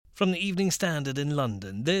From the Evening Standard in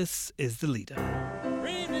London, this is The Leader.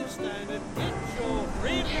 Evening Standard, it's your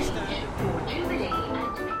Evening Standard.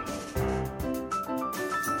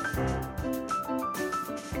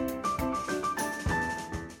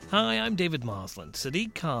 Hi, I'm David Marsland.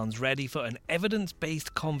 Sadiq Khan's ready for an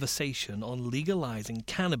evidence-based conversation on legalising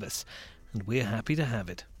cannabis, and we're happy to have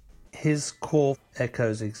it. His call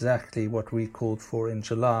echoes exactly what we called for in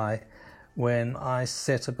July when I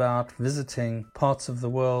set about visiting parts of the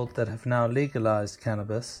world that have now legalised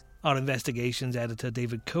cannabis. Our investigations editor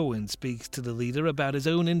David Cohen speaks to The Leader about his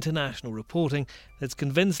own international reporting that's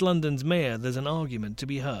convinced London's mayor there's an argument to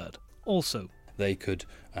be heard. Also, they could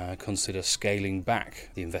consider scaling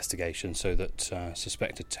back the investigation so that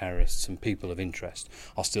suspected terrorists and people of interest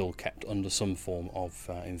are still kept under some form of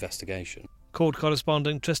investigation. Court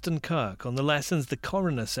correspondent Tristan Kirk on the lessons the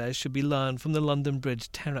coroner says should be learned from the London Bridge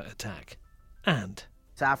terror attack. And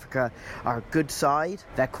South Africa are a good side.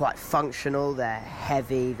 They're quite functional, they're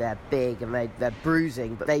heavy, they're big, and they're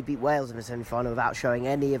bruising, but they beat Wales in the semi-final without showing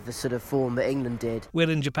any of the sort of form that England did.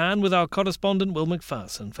 We're in Japan with our correspondent Will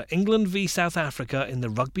McPherson for England v South Africa in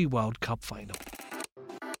the Rugby World Cup final.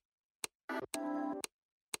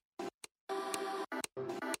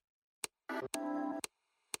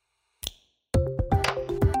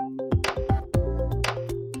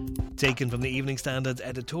 Taken from the Evening Standard's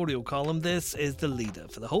editorial column, this is The Leader.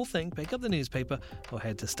 For the whole thing, pick up the newspaper or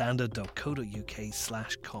head to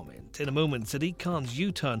standard.co.uk/comment. In a moment, Sadiq Khan's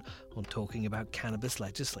U-turn on talking about cannabis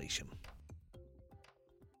legislation.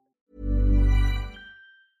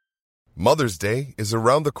 Mother's Day is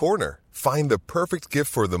around the corner. Find the perfect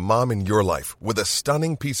gift for the mom in your life with a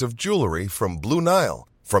stunning piece of jewelry from Blue Nile.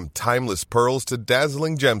 From timeless pearls to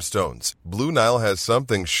dazzling gemstones, Blue Nile has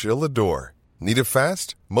something she'll adore. Need it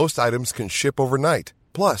fast? Most items can ship overnight.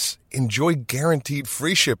 Plus, enjoy guaranteed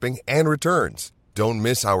free shipping and returns. Don't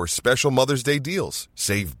miss our special Mother's Day deals.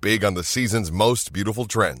 Save big on the season's most beautiful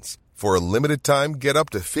trends. For a limited time, get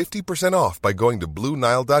up to 50% off by going to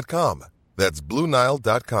BlueNile.com. That's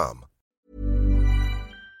BlueNile.com.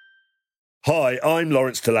 Hi, I'm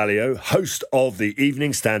Lawrence Dallaglio, host of the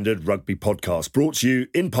Evening Standard Rugby Podcast, brought to you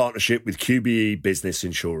in partnership with QBE Business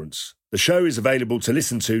Insurance. The show is available to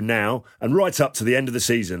listen to now and right up to the end of the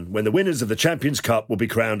season, when the winners of the Champions Cup will be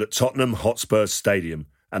crowned at Tottenham Hotspur Stadium,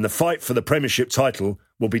 and the fight for the Premiership title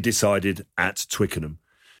will be decided at Twickenham.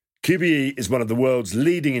 QBE is one of the world's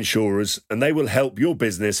leading insurers, and they will help your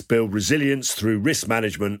business build resilience through risk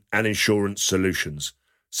management and insurance solutions.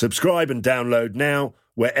 Subscribe and download now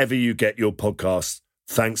wherever you get your podcasts.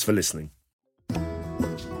 Thanks for listening.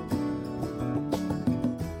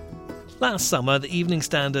 Last summer, the Evening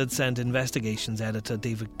Standard sent investigations editor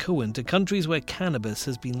David Cohen to countries where cannabis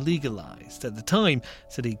has been legalised. At the time,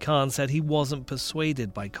 Sadiq Khan said he wasn't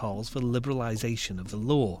persuaded by calls for liberalisation of the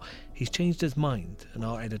law. He's changed his mind, and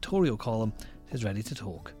our editorial column is ready to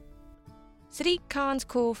talk. Sadiq Khan's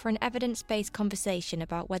call for an evidence-based conversation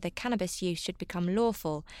about whether cannabis use should become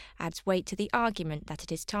lawful adds weight to the argument that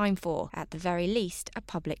it is time for, at the very least, a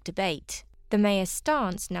public debate. The mayor's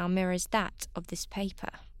stance now mirrors that of this paper.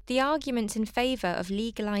 The arguments in favour of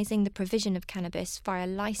legalising the provision of cannabis via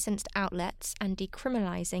licensed outlets and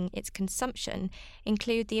decriminalising its consumption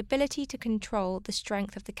include the ability to control the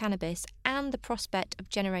strength of the cannabis and the prospect of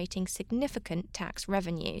generating significant tax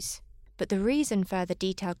revenues. But the reason further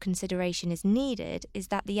detailed consideration is needed is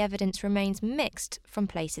that the evidence remains mixed from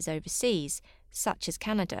places overseas, such as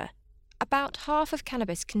Canada. About half of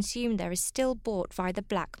cannabis consumed there is still bought via the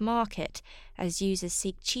black market, as users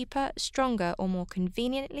seek cheaper, stronger or more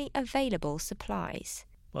conveniently available supplies.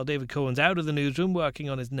 Well, David Cohen's out of the newsroom working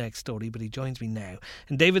on his next story, but he joins me now.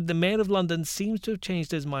 And David, the Mayor of London seems to have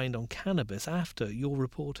changed his mind on cannabis after your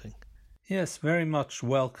reporting. Yes, very much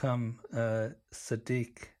welcome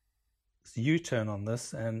Sadiq's U-turn on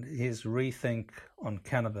this and his rethink on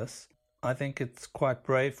cannabis. I think it's quite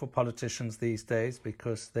brave for politicians these days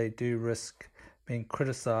because they do risk being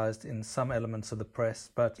criticised in some elements of the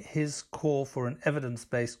press, but his call for an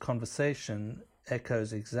evidence-based conversation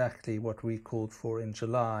echoes exactly what we called for in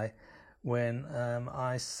July when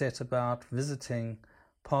I set about visiting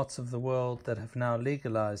parts of the world that have now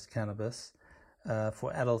legalised cannabis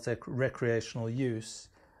for adult recreational use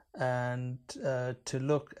and to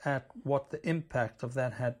look at what the impact of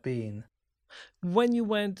that had been. When you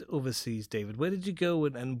went overseas, David, where did you go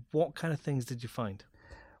and what kind of things did you find?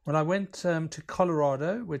 Well, I went to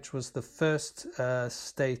Colorado, which was the first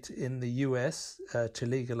state in the US to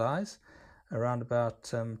legalize around about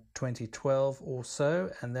 2012 or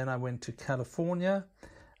so. And then I went to California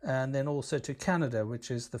and then also to Canada,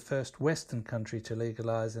 which is the first Western country to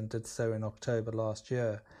legalize and did so in October last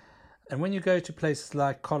year. And when you go to places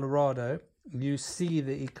like Colorado, you see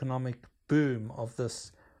the economic boom of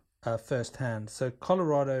this firsthand. So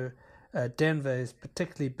Colorado, Denver is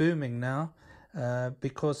particularly booming now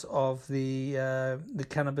because of the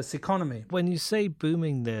cannabis economy. When you say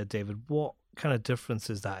booming there, David, what kind of difference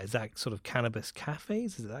is that? Is that sort of cannabis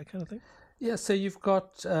cafes? Is it that kind of thing? Yeah, so you've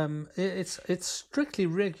got it's strictly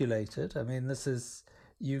regulated. I mean,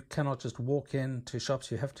 you cannot just walk into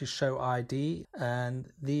shops. You have to show ID, and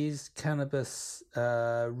these cannabis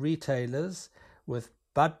retailers with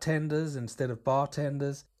bud tenders instead of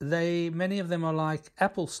bartenders, many of them are like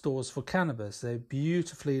Apple stores for cannabis. They're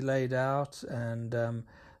beautifully laid out, and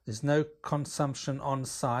there's no consumption on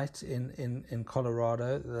site in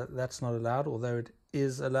Colorado. That's not allowed, although it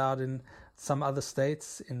is allowed in some other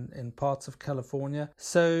states, in parts of California.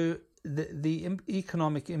 So the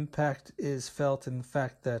economic impact is felt in the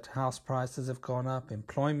fact that house prices have gone up,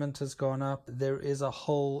 employment has gone up. There is a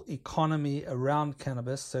whole economy around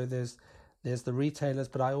cannabis. So there's the retailers,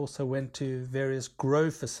 but I also went to various grow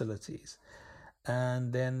facilities.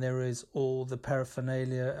 And then there is all the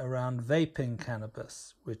paraphernalia around vaping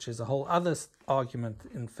cannabis, which is a whole other argument,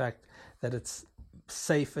 in fact, that it's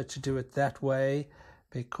safer to do it that way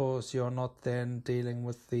because you're not then dealing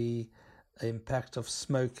with the impact of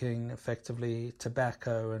smoking, effectively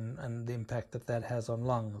tobacco, and the impact that has on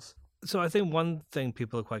lungs. So I think one thing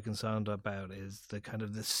people are quite concerned about is the kind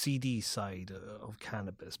of the seedy side of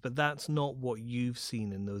cannabis, but that's not what you've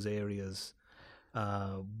seen in those areas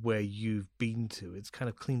where you've been to. It's kind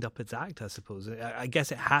of cleaned up its act, I suppose. I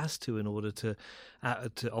guess it has to in order to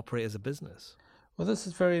operate as a business. Well, this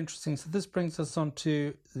is very interesting. So this brings us on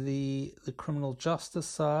to the criminal justice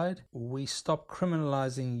side. We stop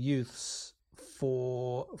criminalizing youths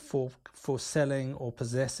for selling or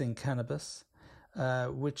possessing cannabis,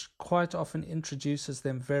 which quite often introduces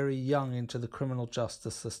them very young into the criminal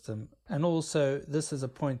justice system. And also, this is a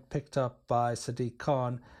point picked up by Sadiq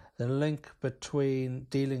Khan, the link between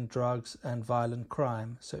dealing drugs and violent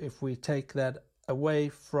crime. So if we take that away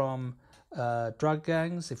from drug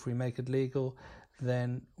gangs, if we make it legal,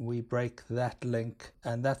 then we break that link,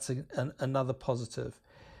 and that's another positive.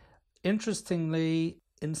 Interestingly,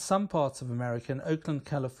 in some parts of America, in Oakland,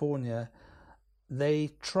 California, they're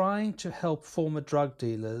trying to help former drug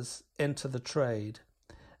dealers enter the trade.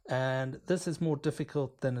 And this is more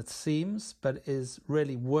difficult than it seems, but is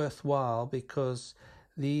really worthwhile because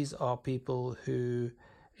these are people who,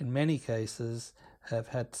 in many cases, have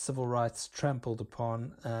had civil rights trampled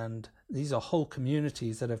upon, and these are whole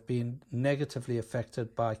communities that have been negatively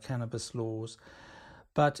affected by cannabis laws.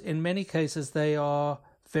 But in many cases, they are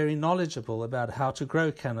very knowledgeable about how to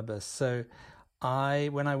grow cannabis. So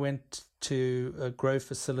when I went to a grow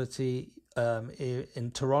facility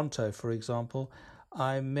in Toronto, for example,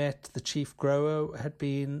 I met the chief grower, had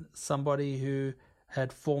been somebody who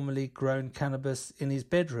had formerly grown cannabis in his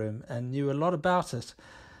bedroom and knew a lot about it.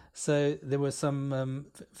 So there were some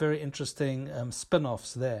very interesting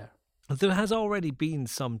spin-offs there. There has already been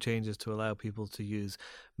some changes to allow people to use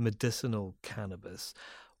medicinal cannabis.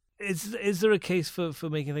 Is there a case for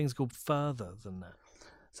making things go further than that?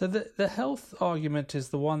 So the health argument is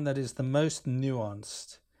the one that is the most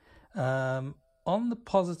nuanced. On the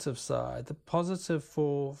positive side, the positive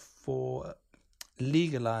for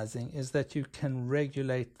legalizing is that you can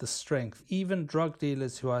regulate the strength. Even drug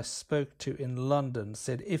dealers who I spoke to in London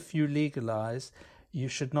said if you legalize, you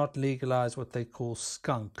should not legalize what they call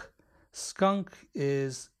skunk. Skunk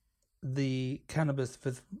is the cannabis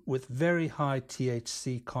with very high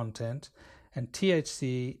THC content, and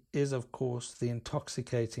THC is, of course, the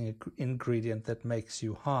intoxicating ingredient that makes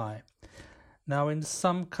you high. Now, in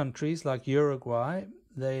some countries like Uruguay,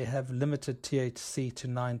 they have limited THC to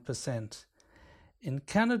 9%. In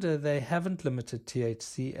Canada, they haven't limited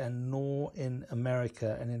THC, and nor in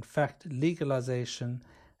America. And in fact, legalization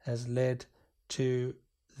has led to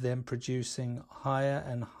them producing higher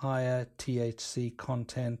and higher THC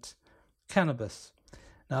content cannabis.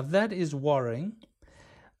 Now, that is worrying.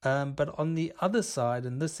 But on the other side,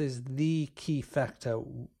 and this is the key factor,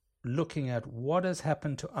 looking at what has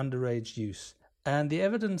happened to underage use. And the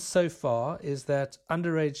evidence so far is that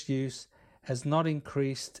underage use has not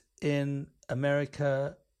increased in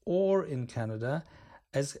America or in Canada,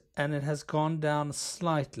 and it has gone down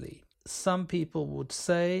slightly. Some people would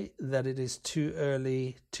say that it is too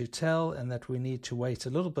early to tell and that we need to wait a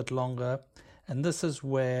little bit longer. And this is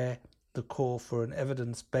where the call for an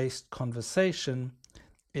evidence-based conversation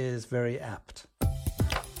is very apt.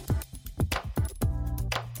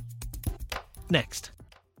 Next.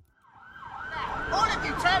 All of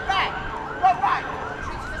you, turn back! Run back!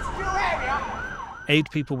 This is a secure area! 8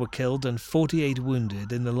 people were killed and 48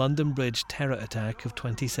 wounded in the London Bridge terror attack of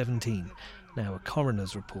 2017. Now a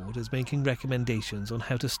coroner's report is making recommendations on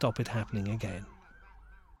how to stop it happening again.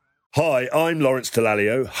 Hi, I'm Lawrence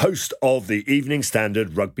Dallaglio, host of the Evening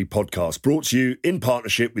Standard Rugby Podcast, brought to you in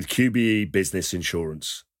partnership with QBE Business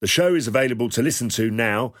Insurance. The show is available to listen to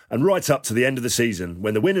now and right up to the end of the season,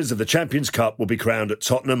 when the winners of the Champions Cup will be crowned at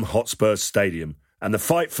Tottenham Hotspur Stadium, and the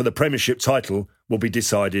fight for the Premiership title will be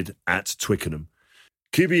decided at Twickenham.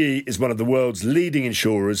 QBE is one of the world's leading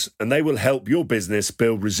insurers, and they will help your business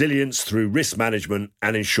build resilience through risk management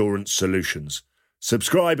and insurance solutions.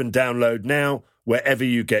 Subscribe and download now wherever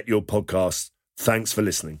you get your podcasts. Thanks for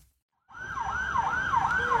listening.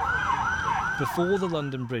 Before the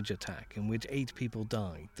London Bridge attack, in which 8 people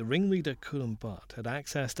died, the ringleader Curran Butt had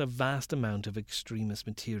accessed a vast amount of extremist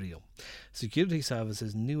material. Security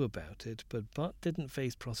services knew about it, but Butt didn't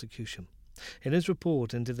face prosecution. In his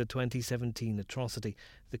report into the 2017 atrocity,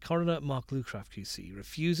 the coroner Mark Lucraft QC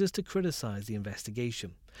refuses to criticise the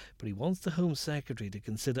investigation, but he wants the Home Secretary to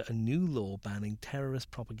consider a new law banning terrorist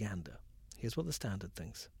propaganda. Here's what the Standard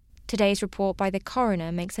thinks. Today's report by the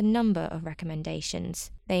coroner makes a number of recommendations.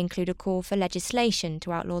 They include a call for legislation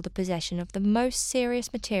to outlaw the possession of the most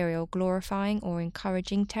serious material glorifying or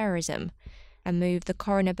encouraging terrorism, a move the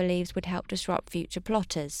coroner believes would help disrupt future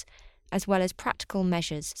plotters, as well as practical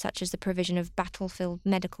measures such as the provision of battlefield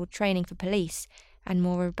medical training for police and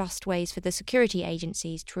more robust ways for the security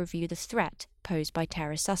agencies to review the threat posed by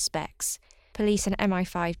terror suspects. Police and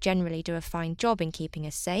MI5 generally do a fine job in keeping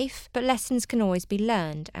us safe, but lessons can always be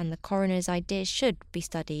learned, and the coroner's ideas should be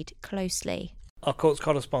studied closely. Our courts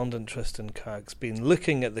correspondent Tristan Kirk's been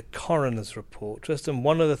looking at the coroner's report. Tristan,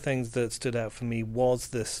 one of the things that stood out for me was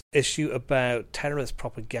this issue about terrorist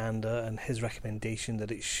propaganda and his recommendation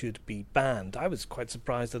that it should be banned. I was quite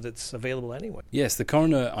surprised that it's available anyway. Yes, the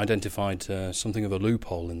coroner identified something of a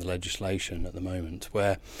loophole in the legislation at the moment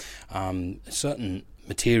where certain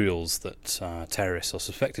materials that terrorists or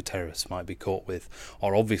suspected terrorists might be caught with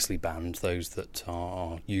are obviously banned, those that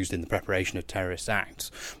are used in the preparation of terrorist acts.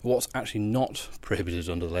 But what's actually not prohibited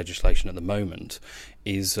under the legislation at the moment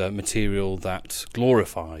is material that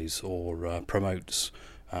glorifies or promotes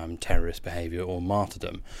terrorist behaviour or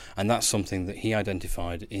martyrdom. And that's something that he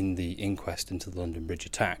identified in the inquest into the London Bridge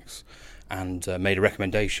attacks, and made a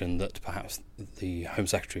recommendation that perhaps the Home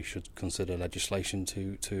Secretary should consider legislation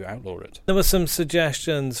to outlaw it. There were some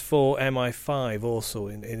suggestions for MI5 also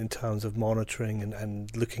in terms of monitoring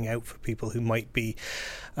and looking out for people who might be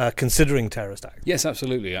considering terrorist acts. Yes,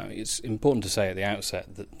 absolutely. It's important to say at the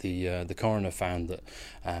outset that the coroner found that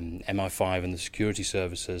MI5 and the security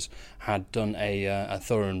services had done a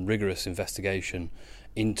thorough and rigorous investigation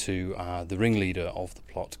into the ringleader of the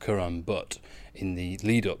plot, Curran Butt, in the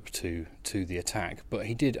lead-up to the attack, but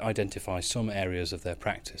he did identify some areas of their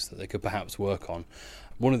practice that they could perhaps work on.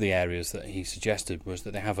 One of the areas that he suggested was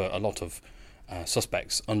that they have a lot of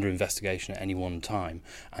suspects under investigation at any one time,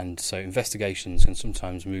 and so investigations can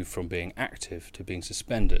sometimes move from being active to being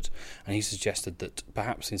suspended, and he suggested that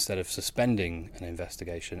perhaps instead of suspending an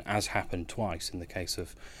investigation, as happened twice in the case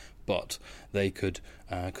of Butt, they could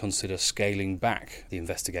consider scaling back the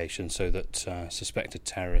investigation so that suspected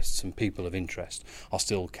terrorists and people of interest are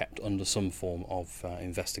still kept under some form of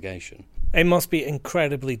investigation. It must be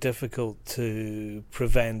incredibly difficult to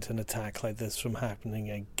prevent an attack like this from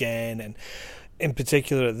happening again, and in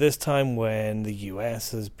particular at this time when the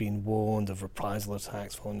US has been warned of reprisal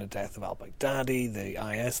attacks following the death of al-Baghdadi,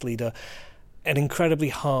 the IS leader. An incredibly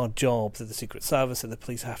hard job that the Secret Service and the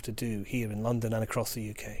police have to do here in London and across the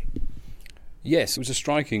UK. Yes, it was a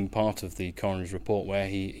striking part of the coroner's report where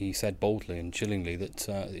he said boldly and chillingly that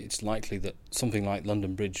it's likely that something like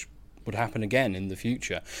London Bridge would happen again in the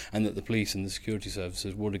future, and that the police and the security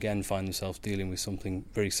services would again find themselves dealing with something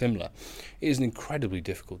very similar. It is an incredibly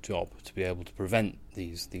difficult job to be able to prevent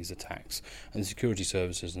these attacks, and the security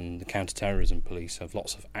services and the counter-terrorism police have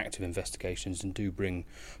lots of active investigations and do bring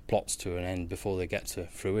plots to an end before they get to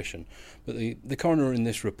fruition. But the coroner in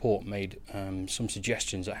this report made some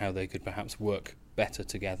suggestions at how they could perhaps work better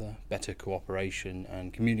together, better cooperation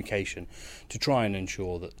and communication to try and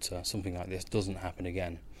ensure that something like this doesn't happen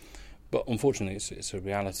again. But unfortunately, it's a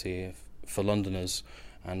reality for Londoners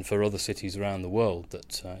and for other cities around the world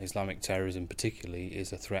that Islamic terrorism particularly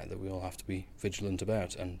is a threat that we all have to be vigilant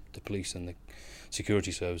about, and the police and the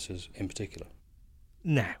security services in particular.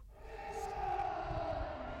 Now,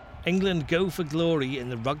 England go for glory in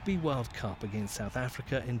the Rugby World Cup against South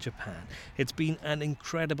Africa in Japan. It's been an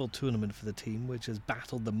incredible tournament for the team, which has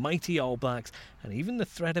battled the mighty All Blacks and even the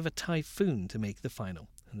threat of a typhoon to make the final.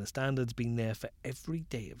 And the Standard's been there for every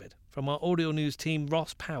day of it. From our audio news team,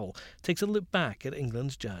 Ross Powell takes a look back at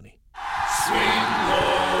England's journey. Swing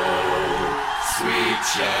low, sweet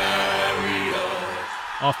chariot.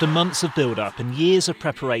 After months of build-up and years of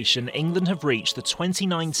preparation, England have reached the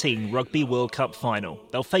 2019 Rugby World Cup final.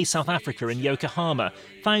 They'll face South Africa in Yokohama.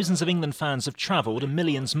 Thousands of England fans have travelled and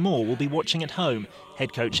millions more will be watching at home.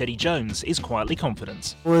 Head coach Eddie Jones is quietly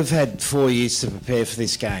confident. We've had 4 years to prepare for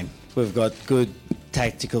this game. We've got good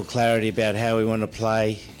tactical clarity about how we want to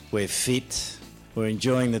play. We're fit. We're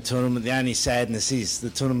enjoying the tournament. The only sadness is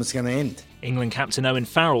the tournament's going to end. England captain Owen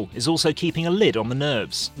Farrell is also keeping a lid on the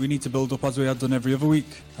nerves. We need to build up as we had done every other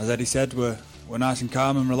week. As Eddie said, we're nice and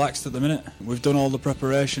calm and relaxed at the minute. We've done all the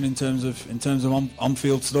preparation in terms of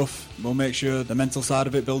on-field stuff. We'll make sure the mental side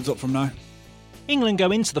of it builds up from now. England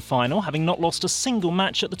go into the final having not lost a single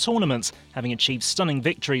match at the tournament, having achieved stunning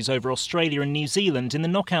victories over Australia and New Zealand in the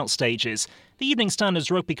knockout stages. The Evening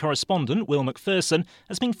Standard's rugby correspondent, Will McPherson,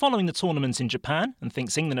 has been following the tournament in Japan and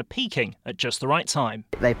thinks England are peaking at just the right time.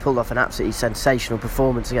 They pulled off an absolutely sensational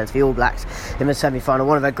performance against the All Blacks in the semi-final.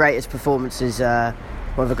 One of their greatest performances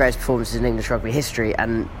in English rugby history,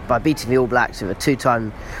 and by beating the All Blacks, who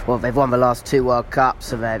are they've won the last 2 World Cups,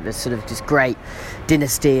 so they're sort of this great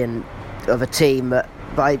dynasty of a team.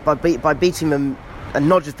 By beating them, and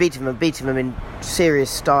not just beating them in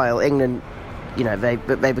serious style, England,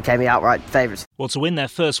 they became the outright favourites. Well, to win their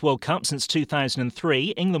first World Cup since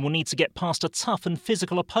 2003, England will need to get past a tough and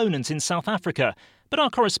physical opponent in South Africa. But our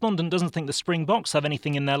correspondent doesn't think the Springboks have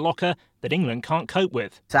anything in their locker that England can't cope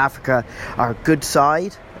with. South Africa are a good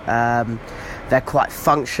side. They're quite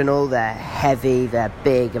functional, they're heavy, they're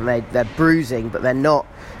big, and they're bruising, but they're not.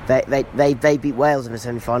 They beat Wales in the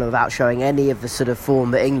semi-final without showing any of the sort of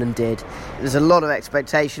form that England did. There's a lot of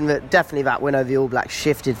expectation, but definitely that win over the All Blacks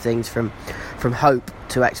shifted things from hope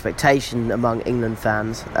to expectation among England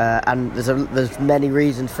fans, and there's many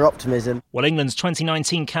reasons for optimism. Well, England's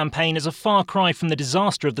 2019 campaign is a far cry from the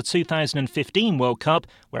disaster of the 2015 World Cup,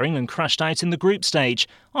 where England crashed out in the group stage.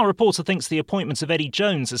 Our reporter thinks the appointment of Eddie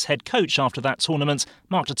Jones as head coach after that tournament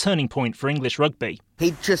marked a turning point for English rugby.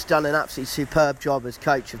 He'd just done an absolutely superb job as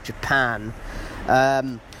coach of Japan.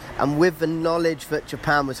 And with the knowledge that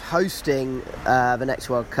Japan was hosting the next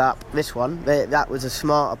World Cup, this one, that was a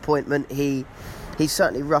smart appointment. He's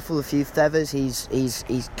certainly ruffled a few feathers. He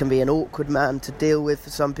can be an awkward man to deal with for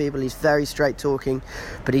some people. He's very straight talking,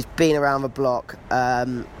 but he's been around the block,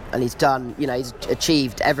 and he's done. He's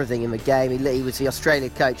achieved everything in the game. He was the Australia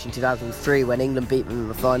coach in 2003 when England beat them in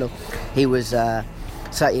the final. He was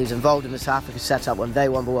involved in the South Africa setup when they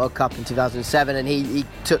won the World Cup in 2007, and he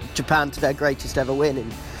took Japan to their greatest ever win in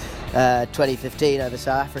 2015 over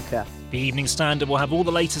South Africa. The Evening Standard will have all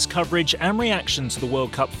the latest coverage and reaction to the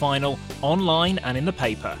World Cup final online and in the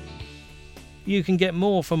paper. You can get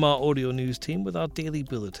more from our audio news team with our daily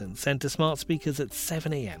bulletin sent to smart speakers at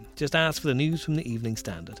 7 a.m. Just ask for the news from the Evening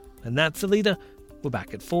Standard. And that's the leader. We're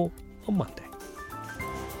back at 4 on Monday.